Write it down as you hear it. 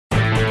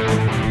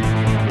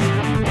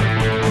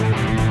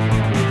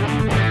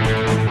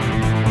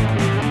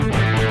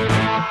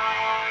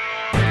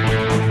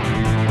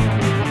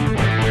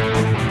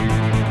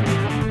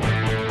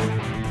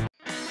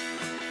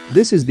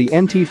This is the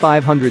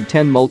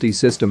NT510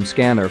 multi-system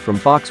scanner from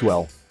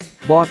FOXWELL.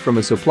 Bought from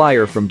a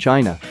supplier from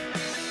China.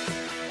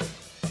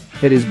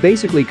 It is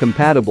basically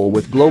compatible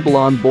with Global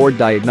Onboard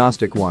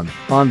Diagnostic 1,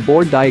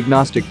 Onboard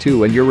Diagnostic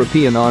 2 and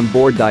European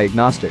Onboard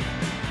Diagnostic.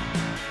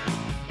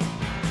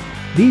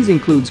 These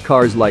includes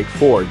cars like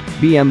Ford,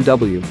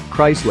 BMW,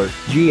 Chrysler,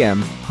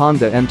 GM,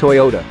 Honda and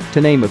Toyota, to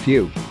name a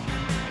few.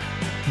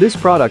 This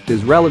product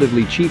is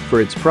relatively cheap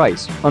for its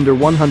price, under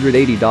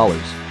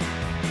 $180.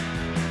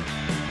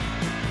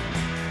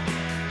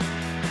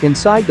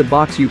 Inside the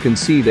box you can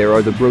see there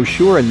are the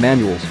brochure and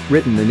manuals,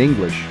 written in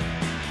English.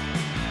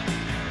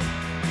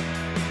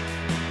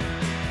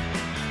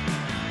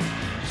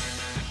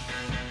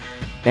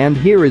 And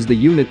here is the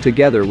unit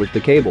together with the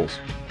cables.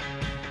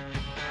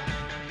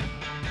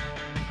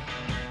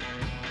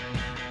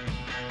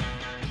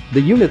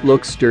 The unit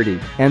looks sturdy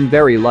and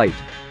very light.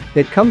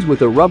 It comes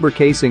with a rubber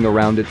casing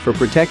around it for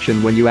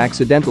protection when you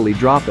accidentally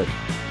drop it.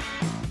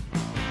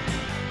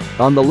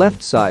 On the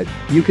left side,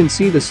 you can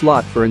see the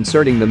slot for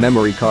inserting the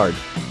memory card,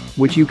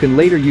 which you can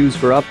later use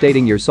for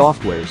updating your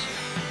softwares.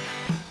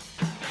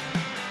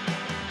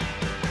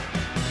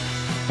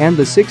 And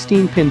the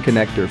 16-pin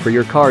connector for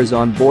your car's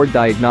onboard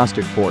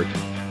diagnostic port.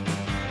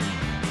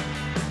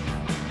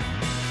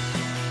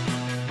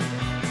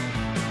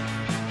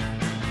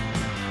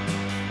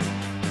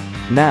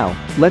 Now,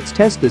 let's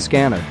test the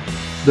scanner.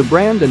 The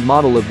brand and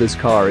model of this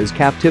car is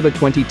Captiva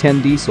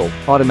 2010 diesel,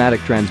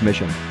 automatic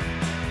transmission.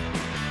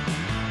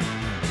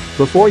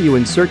 Before you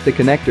insert the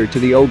connector to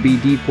the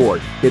OBD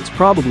port, it's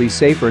probably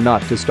safer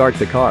not to start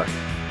the car.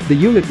 The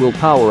unit will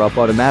power up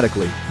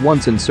automatically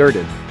once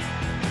inserted.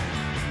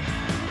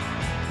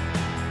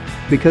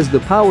 Because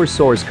the power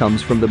source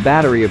comes from the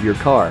battery of your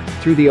car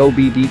through the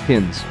OBD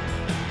pins.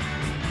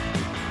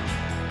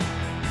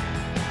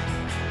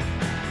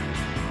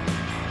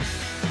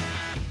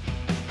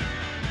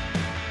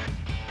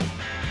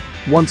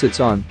 Once it's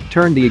on,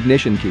 turn the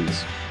ignition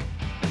keys.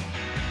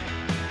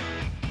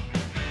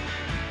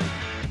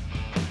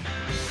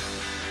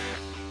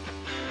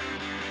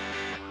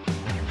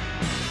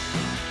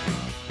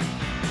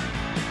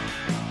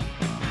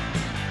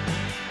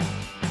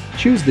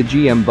 Choose the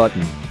GM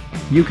button.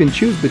 You can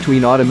choose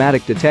between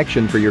automatic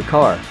detection for your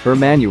car or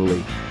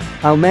manually.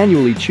 I'll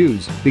manually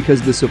choose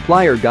because the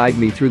supplier guide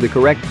me through the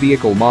correct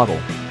vehicle model.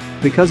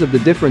 Because of the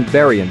different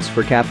variants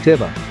for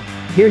Captiva.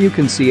 Here you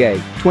can see a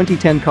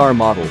 2010 car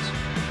models.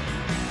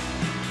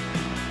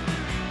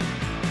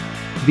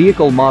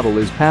 Vehicle model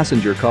is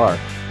passenger car.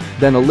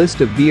 Then a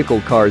list of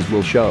vehicle cars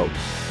will show.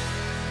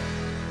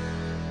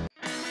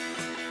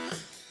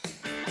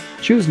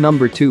 Choose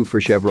number 2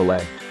 for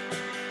Chevrolet.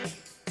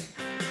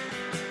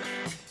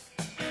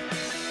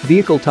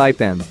 Vehicle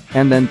type N,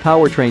 and then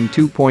powertrain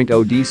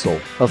 2.0 diesel,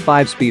 a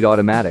 5-speed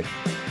automatic.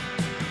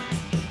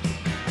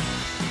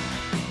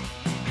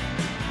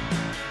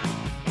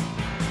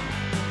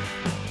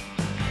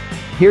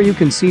 Here you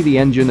can see the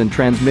engine and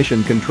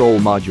transmission control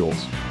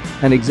modules.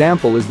 An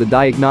example is the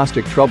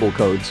diagnostic trouble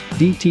codes,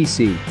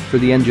 DTC, for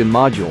the engine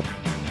module,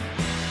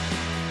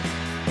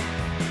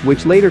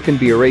 which later can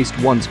be erased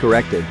once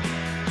corrected.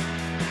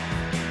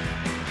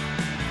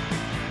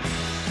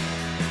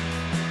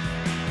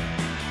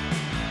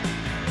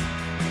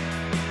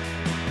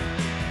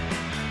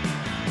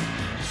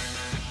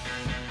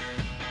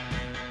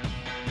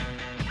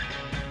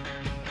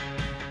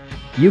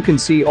 You can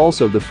see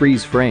also the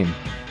freeze frame,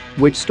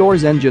 which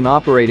stores engine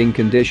operating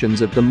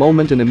conditions at the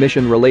moment an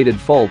emission-related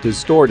fault is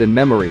stored in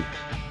memory.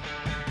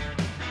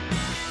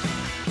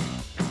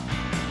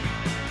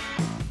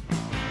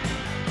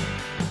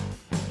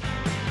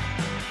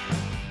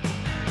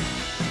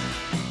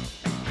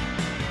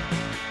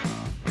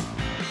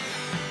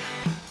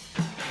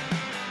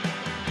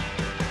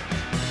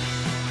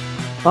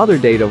 Other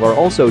data are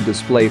also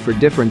displayed for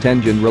different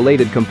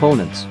engine-related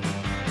components.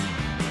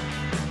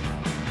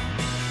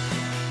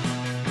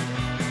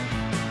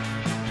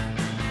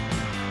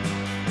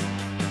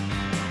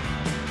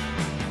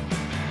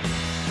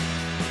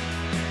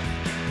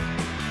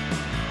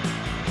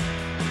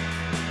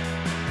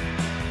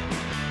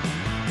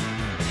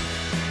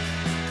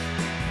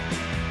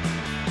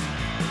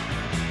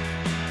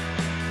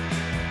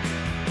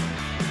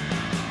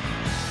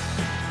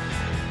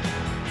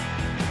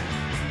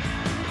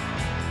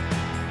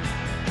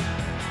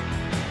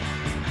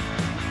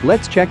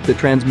 Let's check the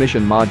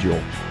transmission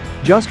module.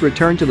 Just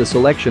return to the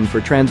selection for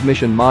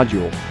transmission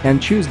module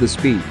and choose the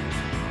speed.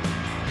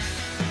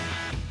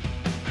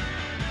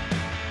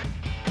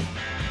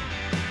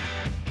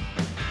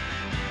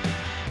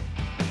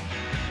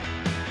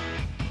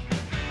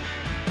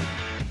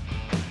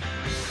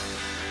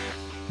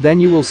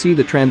 Then you will see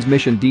the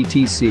transmission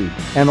DTC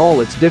and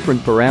all its different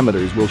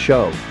parameters will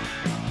show.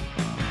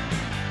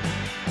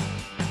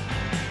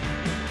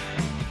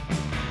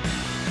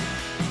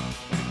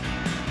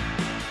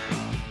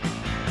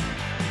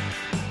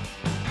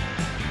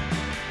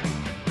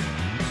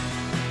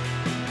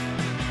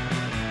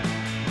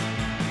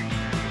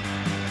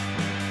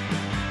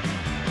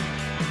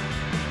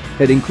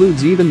 It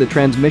includes even the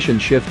transmission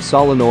shift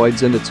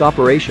solenoids and its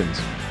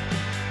operations.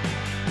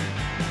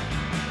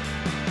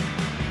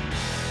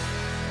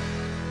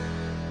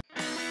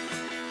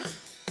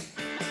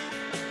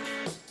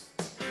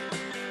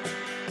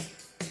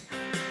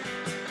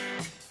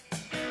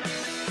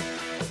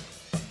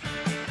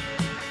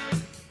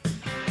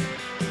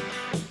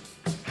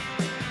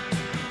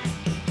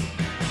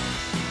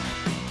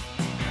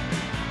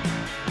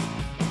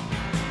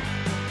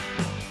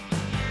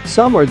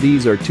 Some or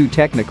these are too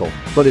technical,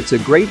 but it's a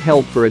great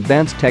help for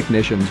advanced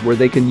technicians where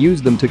they can use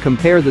them to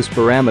compare these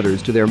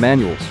parameters to their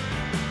manuals.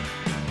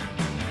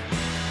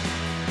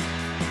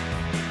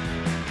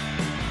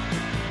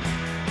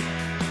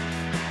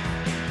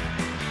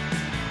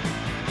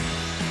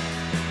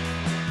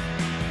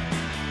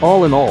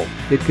 All in all,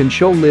 it can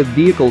show live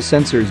vehicle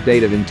sensors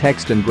data in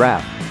text and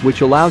graph, which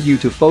allows you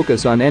to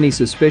focus on any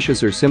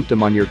suspicious or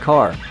symptom on your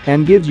car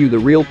and gives you the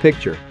real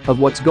picture of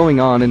what's going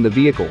on in the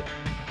vehicle.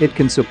 It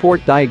can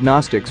support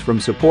diagnostics from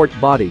support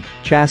body,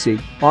 chassis,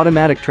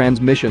 automatic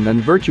transmission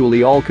and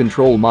virtually all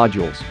control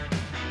modules.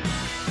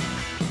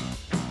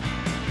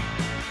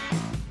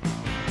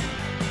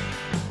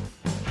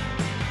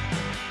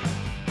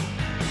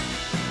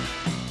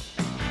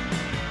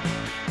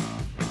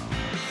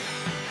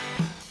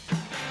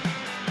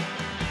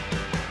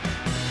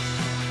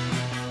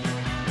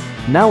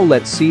 Now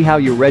let's see how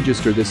you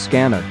register this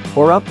scanner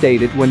or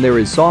update it when there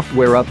is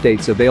software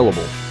updates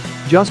available.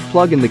 Just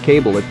plug in the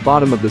cable at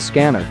bottom of the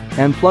scanner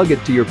and plug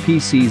it to your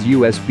PC's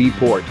USB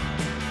port.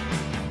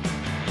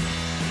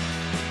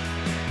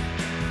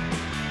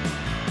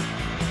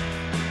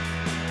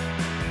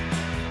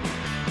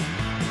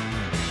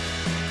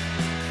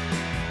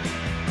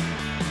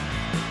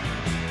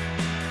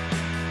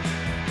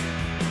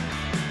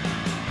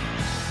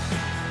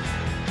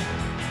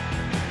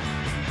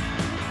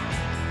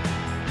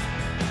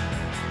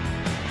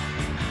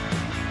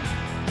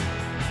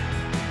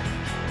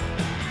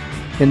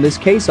 In this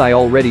case I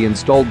already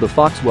installed the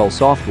FOXWELL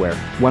software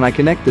when I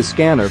connect the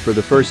scanner for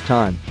the first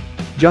time.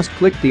 Just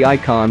click the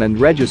icon and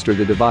register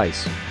the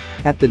device.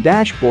 At the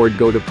dashboard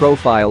go to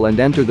Profile and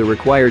enter the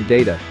required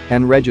data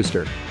and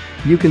register.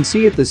 You can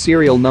see at the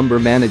Serial Number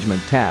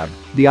Management tab,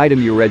 the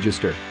item you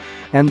register.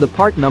 And the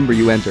part number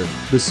you enter,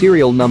 the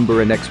serial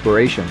number and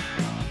expiration.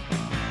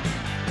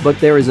 But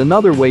there is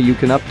another way you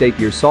can update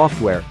your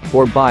software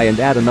or buy and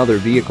add another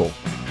vehicle.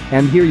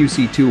 And here you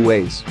see two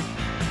ways.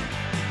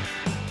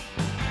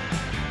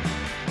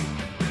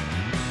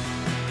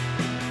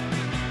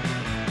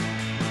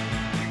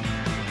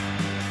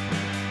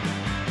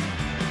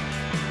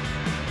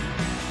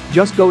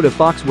 Just go to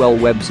FOXWELL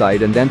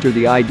website and enter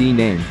the ID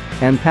name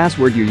and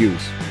password you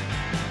use.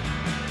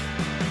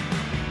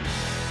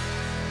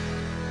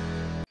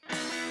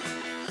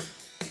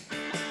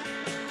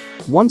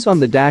 Once on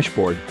the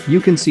dashboard, you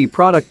can see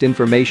product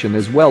information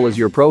as well as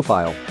your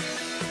profile.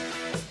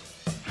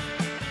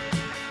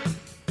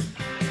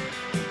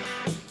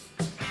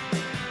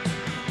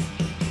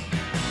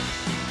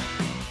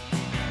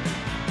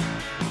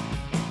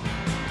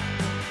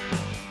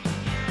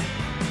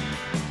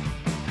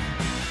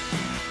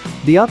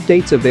 The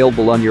updates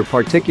available on your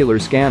particular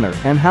scanner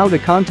and how to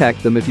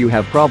contact them if you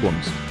have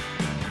problems.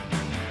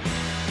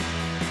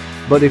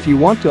 But if you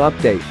want to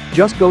update,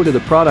 just go to the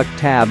Product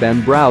tab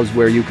and browse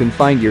where you can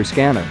find your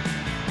scanner.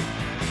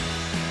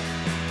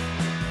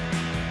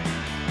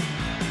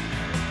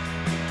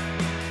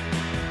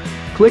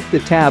 Click the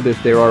tab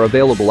if there are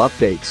available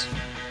updates.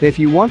 If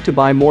you want to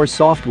buy more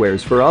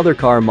softwares for other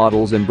car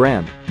models and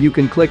brand, you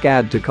can click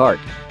Add to Cart.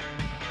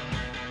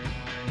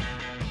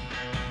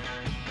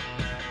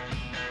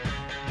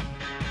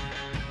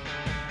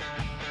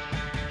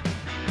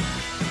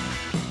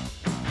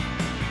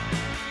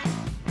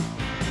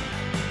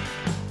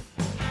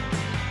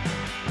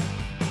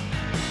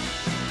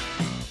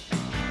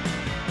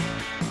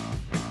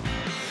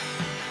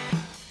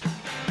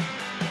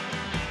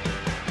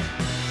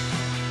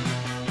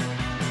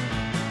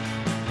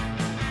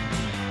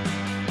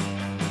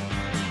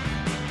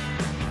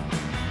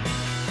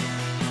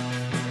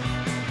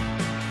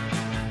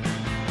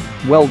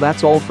 Well,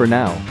 that's all for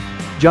now.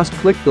 Just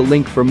click the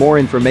link for more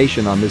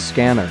information on this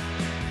scanner.